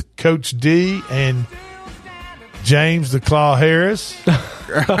here with Coach D and James the Claw Harris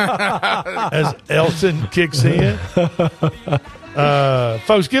as Elton kicks in.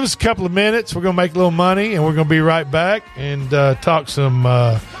 Folks, give us a couple of minutes. We're going to make a little money, and we're going to be right back and talk some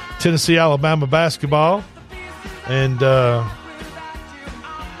Tennessee, Alabama basketball. And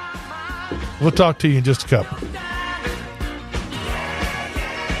we'll talk to you in just a couple.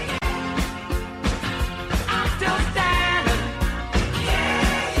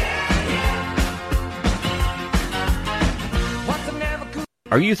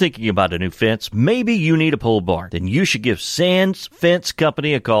 Are you thinking about a new fence? Maybe you need a pole barn. Then you should give Sands Fence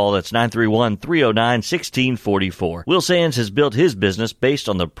Company a call. That's 931-309-1644. Will Sands has built his business based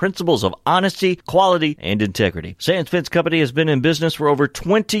on the principles of honesty, quality, and integrity. Sands Fence Company has been in business for over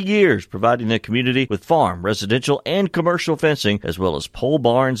 20 years, providing the community with farm, residential, and commercial fencing, as well as pole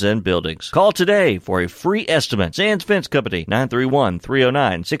barns and buildings. Call today for a free estimate. Sands Fence Company,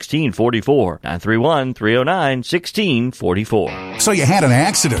 931-309-1644. 931-309-1644. So you had an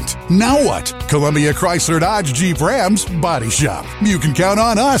accident. Now what? Columbia Chrysler Dodge Jeep Ram's Body Shop. You can count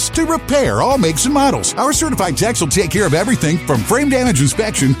on us to repair all makes and models. Our certified techs will take care of everything from frame damage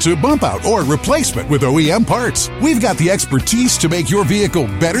inspection to bump out or replacement with OEM parts. We've got the expertise to make your vehicle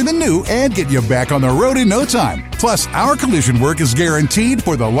better than new and get you back on the road in no time. Plus, our collision work is guaranteed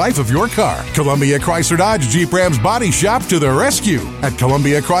for the life of your car. Columbia Chrysler Dodge Jeep Ram's Body Shop to the rescue. At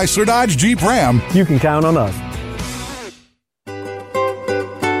Columbia Chrysler Dodge Jeep Ram, you can count on us.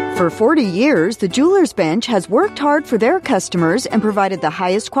 For 40 years, the Jewelers Bench has worked hard for their customers and provided the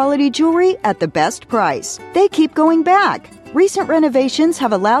highest quality jewelry at the best price. They keep going back. Recent renovations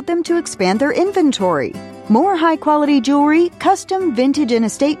have allowed them to expand their inventory. More high-quality jewelry, custom vintage and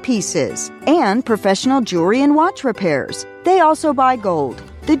estate pieces, and professional jewelry and watch repairs. They also buy gold.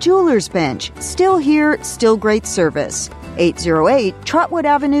 The Jewelers Bench. Still here, still great service. 808 Trotwood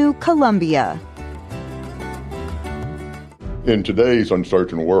Avenue, Columbia. In today's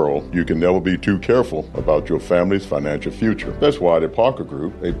uncertain world, you can never be too careful about your family's financial future. That's why the Parker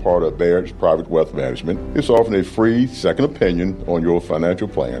Group, a part of Baird's Private Wealth Management, is offering a free second opinion on your financial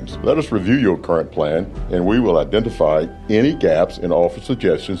plans. Let us review your current plan, and we will identify any gaps and offer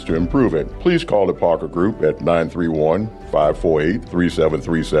suggestions to improve it. Please call the Parker Group at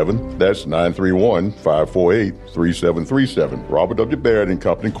 931-548-3737. That's 931-548-3737. Robert W. Baird and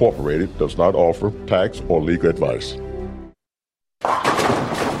Company Incorporated does not offer tax or legal advice.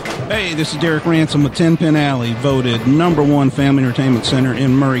 Hey, this is Derek Ransom with 10 Pin Alley, voted #1 family entertainment center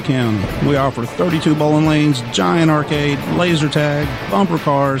in Murray County. We offer 32 bowling lanes, giant arcade, laser tag, bumper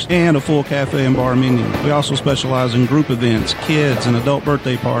cars, and a full cafe and bar menu. We also specialize in group events, kids and adult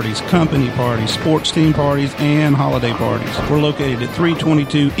birthday parties, company parties, sports team parties, and holiday parties. We're located at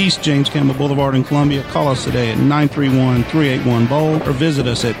 322 East James Campbell Boulevard in Columbia. Call us today at 931-381-BOWL or visit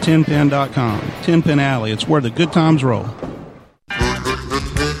us at 10pin.com. 10 Pin Alley, it's where the good times roll.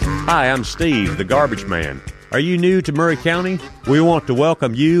 Hi, I'm Steve, the Garbage Man. Are you new to Murray County? We want to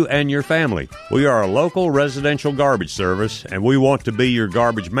welcome you and your family. We are a local residential garbage service, and we want to be your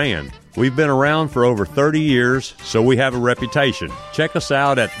garbage man. We've been around for over 30 years, so we have a reputation. Check us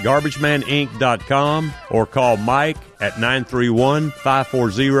out at garbagemaninc.com or call Mike at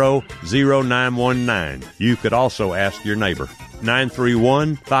 931-540-0919. You could also ask your neighbor.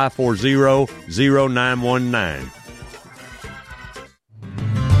 931-540-0919.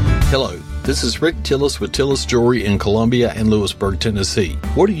 Hello, this is Rick Tillis with Tillis Jewelry in Columbia and Lewisburg, Tennessee.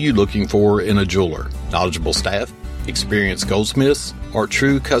 What are you looking for in a jeweler? Knowledgeable staff? Experienced goldsmiths? Or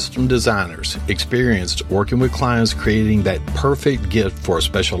true custom designers? Experienced working with clients creating that perfect gift for a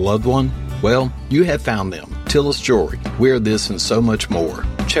special loved one? Well, you have found them. Tillis Jewelry. We're this and so much more.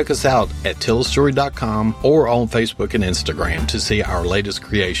 Check us out at tillisjewelry.com or on Facebook and Instagram to see our latest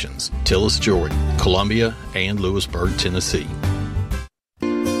creations. Tillis Jewelry, Columbia and Lewisburg, Tennessee.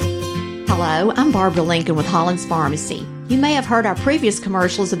 Hello, I'm Barbara Lincoln with Hollins Pharmacy. You may have heard our previous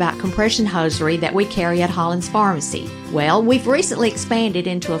commercials about compression hosiery that we carry at Hollins Pharmacy. Well, we've recently expanded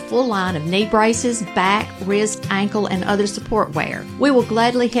into a full line of knee braces, back, wrist, ankle, and other support wear. We will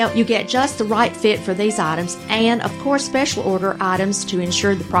gladly help you get just the right fit for these items and, of course, special order items to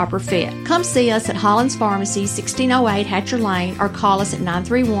ensure the proper fit. Come see us at Hollins Pharmacy, 1608 Hatcher Lane, or call us at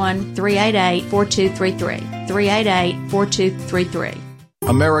 931-388-4233. 388-4233.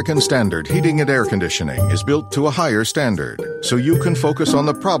 American Standard Heating and Air Conditioning is built to a higher standard, so you can focus on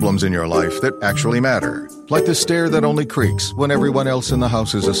the problems in your life that actually matter, like the stair that only creaks when everyone else in the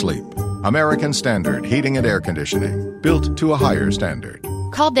house is asleep. American Standard Heating and Air Conditioning, built to a higher standard.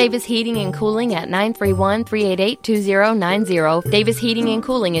 Call Davis Heating and Cooling at 931-388-2090. Davis Heating and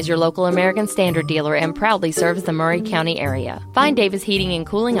Cooling is your local American Standard dealer and proudly serves the Murray County area. Find Davis Heating and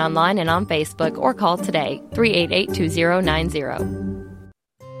Cooling online and on Facebook or call today, 388-2090.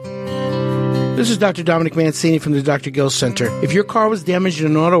 This is Dr. Dominic Mancini from the Dr. Gill Center. If your car was damaged in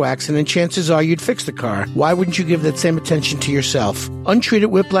an auto accident, chances are you'd fix the car. Why wouldn't you give that same attention to yourself? Untreated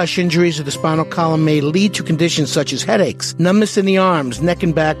whiplash injuries of the spinal column may lead to conditions such as headaches, numbness in the arms, neck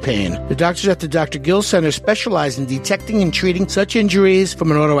and back pain. The doctors at the Dr. Gill Center specialize in detecting and treating such injuries from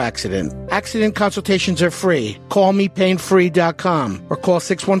an auto accident. Accident consultations are free. Call mepainfree.com or call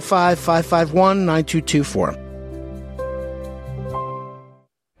 615-551-9224.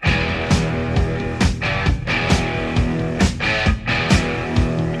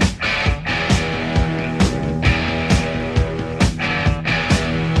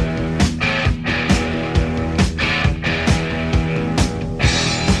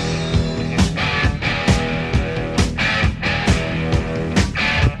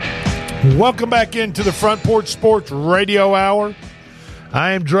 Welcome back into the Front Porch Sports Radio Hour.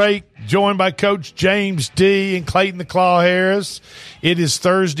 I am Drake, joined by Coach James D. and Clayton the Claw Harris. It is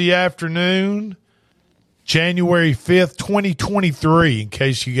Thursday afternoon, January 5th, 2023, in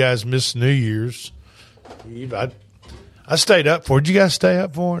case you guys missed New Year's Eve. I stayed up for it. Did you guys stay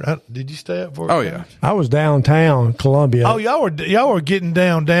up for it? Did you stay up for it? Oh, yeah. I was downtown Columbia. Oh, y'all were getting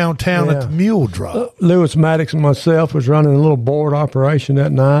downtown at the Mule Drop. Lewis Maddox and myself was running a little board operation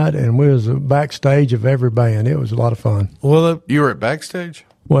that night, and we was backstage of every band. It was a lot of fun. Well, you were at backstage?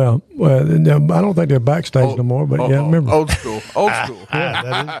 Well, I don't think they're backstage no more, but yeah, I remember. Old school.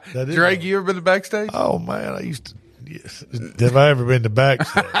 Yeah, that is Drake, you ever been to backstage? Oh, man, I used to. Yes. Have I ever been to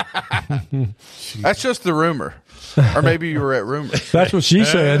backstage? That's just the rumor. Or maybe you were at rumor. That's what she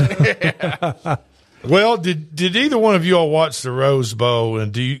said. Well, did either one of you all watch the Rose Bowl?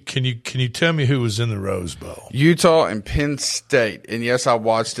 And can you tell me who was in the Rose Bowl? Utah and Penn State. And yes, I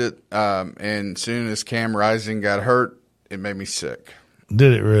watched it. And soon as Cam Rising got hurt, it made me sick.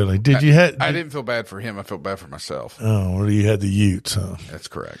 Did it really? I didn't feel bad for him. I felt bad for myself. Oh, well, you had the Utes, huh? That's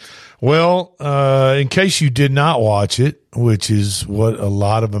correct. Well, in case you did not watch it, which is what a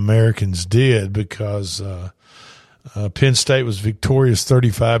lot of Americans did, because Penn State was victorious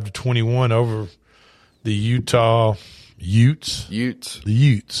 35-21 over the Utah Utes. The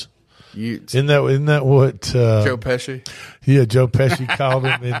Utes. Isn't that what Joe Pesci? Yeah, Joe Pesci called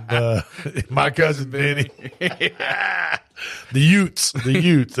him in My Cousin Benny. The Utes,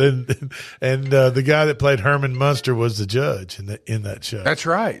 and the guy that played Herman Munster was the judge in that show. That's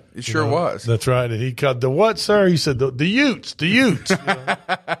right. It sure was. That's right. And he called the what, sir? He said the Utes.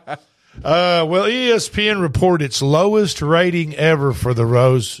 Well, ESPN reported its lowest rating ever for the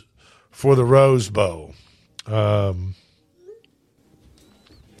Rose Bowl.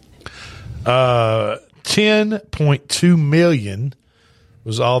 10.2 million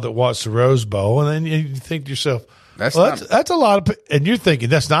was all that watched the Rose Bowl, and then you think to yourself, that's a lot of, and you're thinking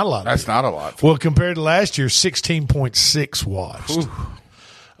that's not a lot. That's not a lot. Well, compared to last year, 16.6 watched.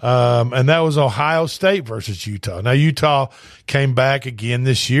 And that was Ohio State versus Utah. Now, Utah came back again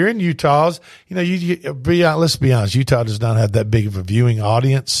this year, and Utah's, let's be honest, Utah does not have that big of a viewing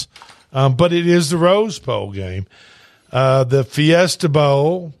audience, but it is the Rose Bowl game. The Fiesta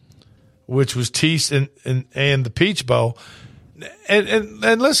Bowl, which was and the Peach Bowl,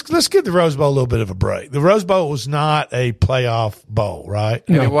 and let's give the Rose Bowl a little bit of a break. The Rose Bowl was not a playoff bowl, right?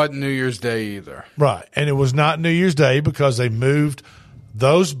 And it wasn't New Year's Day either. Right. And it was not New Year's Day because they moved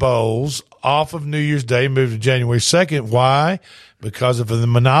those bowls off of New Year's Day, moved to January 2nd. Why? Because of the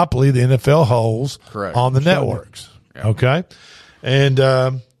monopoly the NFL holds on the networks. Yeah. Okay?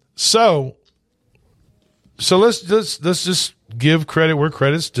 And so let's just give credit where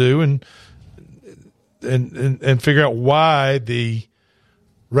credit's due and figure out why the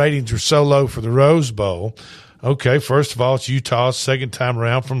ratings are so low for the Rose Bowl. Okay, first of all, it's Utah's second time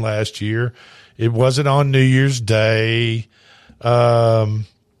around from last year. It wasn't on New Year's Day. There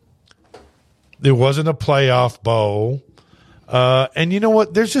wasn't a playoff bowl. And you know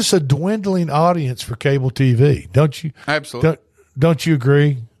what? There's just a dwindling audience for cable TV. Don't you? Absolutely. Don't you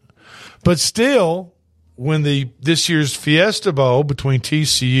agree? But still, when this year's Fiesta Bowl between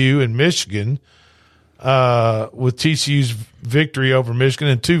TCU and Michigan, with TCU's victory over Michigan,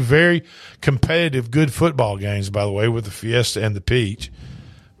 and two very competitive, good football games, by the way, with the Fiesta and the Peach.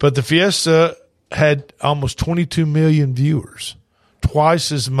 But the Fiesta had almost 22 million viewers,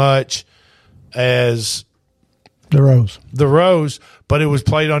 twice as much as the Rose, but it was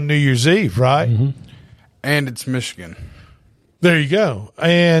played on New Year's Eve, right? Mm-hmm. And it's Michigan. There you go.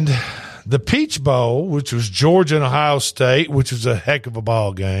 And the Peach Bowl, which was Georgia and Ohio State, which was a heck of a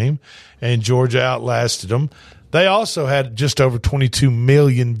ball game, and Georgia outlasted them, they also had just over 22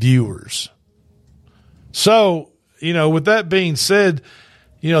 million viewers. So, with that being said,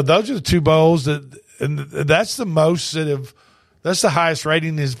 those are the two bowls and that's the most that's the highest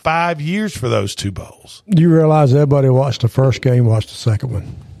rating in 5 years for those two bowls. Do you realize everybody watched the first game, watched the second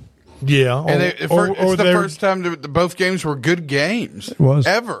one? Yeah. And it's the first time that both games were good games. It was.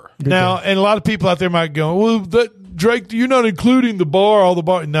 Ever. Now, and a lot of people out there might go, well, Drake, you're not including all the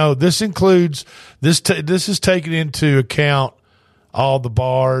bar. No, this includes, this is taking into account all the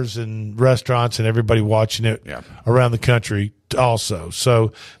bars and restaurants and everybody watching it around the country also.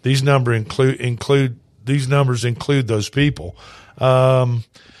 So these numbers include those people. But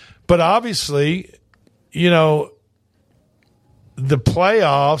obviously, the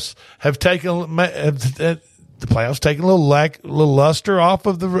playoffs have taken a little luster off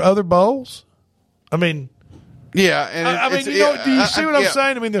of the other bowls. I mean, Yeah, and I mean, do you see what I'm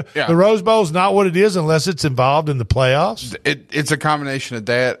saying? I mean, the Rose Bowl is not what it is unless it's involved in the playoffs. It's a combination of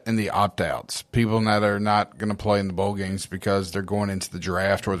that and the opt-outs. People that are not going to play in the bowl games because they're going into the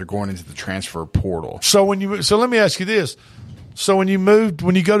draft or they're going into the transfer portal. So let me ask you this: so when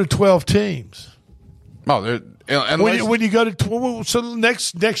you go to 12 teams, when you go to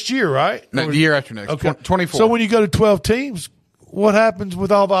next year, right? The year after next, okay. 24. So when you go to 12 teams, what happens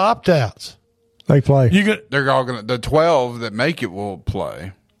with all the opt-outs? They play. They're all going to. The 12 that make it will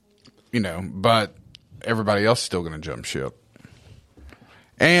play, but everybody else is still going to jump ship.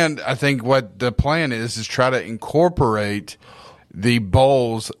 And I think what the plan is try to incorporate the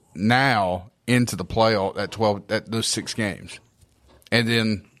bowls now into the playoff at those 6 games, and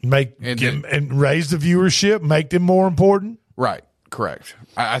then and raise the viewership, make them more important. Right. Correct.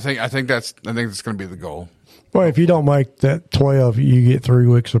 I think that's going to be the goal. Well, if you don't make that 12, you get 3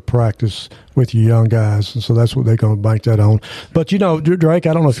 weeks of practice with your young guys, and so that's what they're going to bank that on. But, Drake,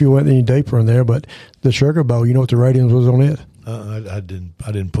 I don't know if you went any deeper in there, but the Sugar Bowl, you know what the ratings was on it? I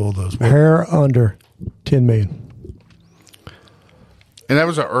didn't pull those. Hair under 10 million. And that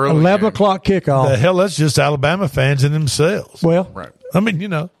was an early 11 o'clock kickoff. The hell, that's just Alabama fans in themselves. Well, right. I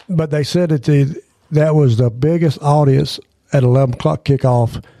mean, But they said that was the biggest audience at 11 o'clock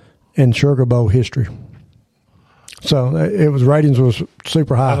kickoff in Sugar Bowl history. So ratings was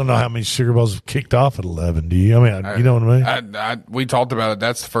super high. I don't know how many Sugar Bowls have kicked off at 11. Do you? I mean, you know what I mean? We talked about it.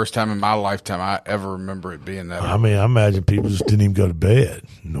 That's the first time in my lifetime I ever remember it being that. I mean, I imagine people just didn't even go to bed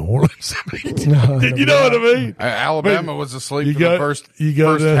in New Orleans. You know what I mean? Alabama was asleep for the first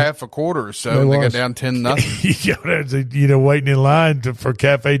half a quarter or so. And they got down 10-0. You go there, waiting in line for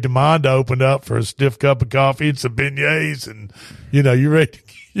Cafe Du Monde to open up for a stiff cup of coffee and some beignets, and you're ready.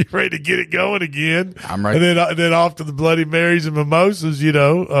 You're ready to get it going again. I'm ready. And then off to the Bloody Marys and mimosas,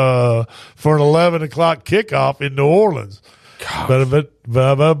 for an 11 o'clock kickoff in New Orleans. God.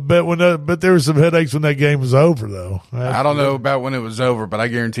 But there were some headaches when that game was over, though. I don't know about when it was over, but I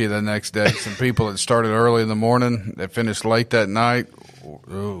guarantee you the next day, some people that started early in the morning, that finished late that night.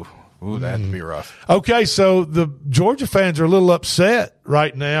 Ooh, that had to be rough. Okay, so the Georgia fans are a little upset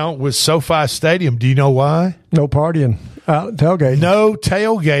right now with SoFi Stadium. Do you know why? No partying. Tailgating. No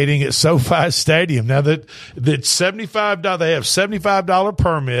tailgating at SoFi Stadium. Now that $75, they have $75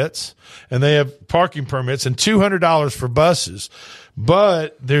 permits, and they have parking permits, and $200 for buses.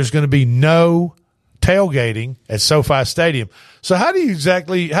 But there's going to be no tailgating at SoFi Stadium. So how do you think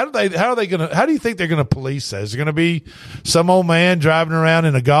they're going to police that? Is there going to be some old man driving around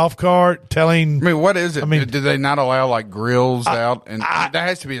in a golf cart telling? I mean, what is it? Do they not allow grills out? And that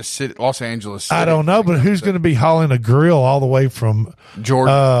has to be a city, Los Angeles city. I don't know, but who's going to be hauling a grill all the way from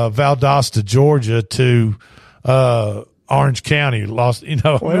Georgia, Valdosta, Georgia to Orange County? Most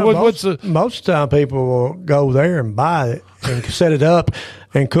time people will go there and buy it and set it up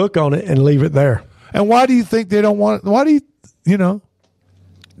and cook on it and leave it there. And why do you think they don't want it? Why do you know?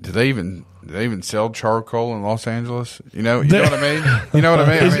 Do they even sell charcoal in Los Angeles? You know what I mean? You know what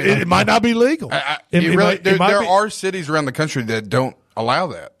I mean? It might not be legal. There are cities around the country that don't allow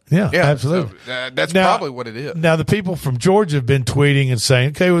that. Yeah, absolutely. So that's probably what it is. Now, the people from Georgia have been tweeting and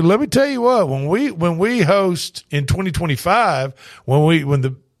saying, "Okay, well, let me tell you what. When we host in 2025,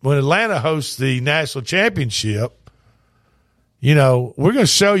 when Atlanta hosts the national championship." We're going to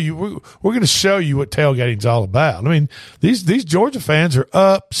show you. We're going to show you what tailgating's all about. I mean, these Georgia fans are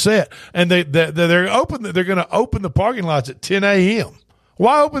upset, and they're open. They're going to open the parking lots at 10 a.m.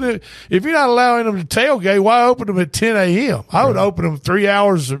 Why open it if you're not allowing them to tailgate? Why open them at 10 a.m.? I would open them 3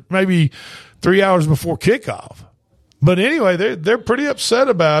 hours, maybe 3 hours before kickoff. But anyway, they're pretty upset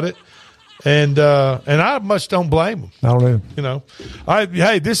about it, and I much don't blame them. I don't know.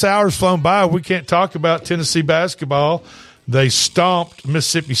 Hey, this hour's flown by. We can't talk about Tennessee basketball. They stomped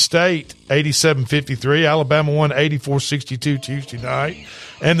Mississippi State 87-53. Alabama won 84-62 Tuesday night.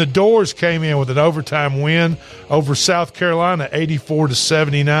 And the Doors came in with an overtime win over South Carolina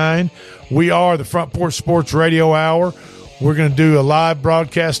 84-79. We are the Front Porch Sports Radio Hour. We're going to do a live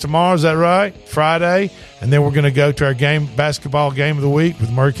broadcast tomorrow. Is that right? Friday. And then we're going to go to our basketball game of the week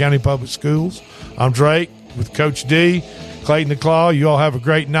with Maury County Public Schools. I'm Drake with Coach D, Clayton the Claw. You all have a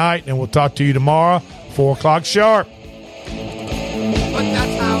great night, and we'll talk to you tomorrow, 4 o'clock sharp. But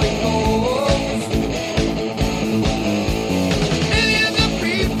that's how it goes. Millions of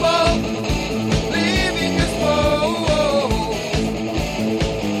people living this world.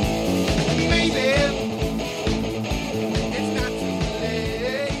 Maybe it's not too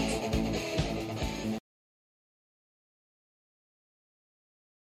late.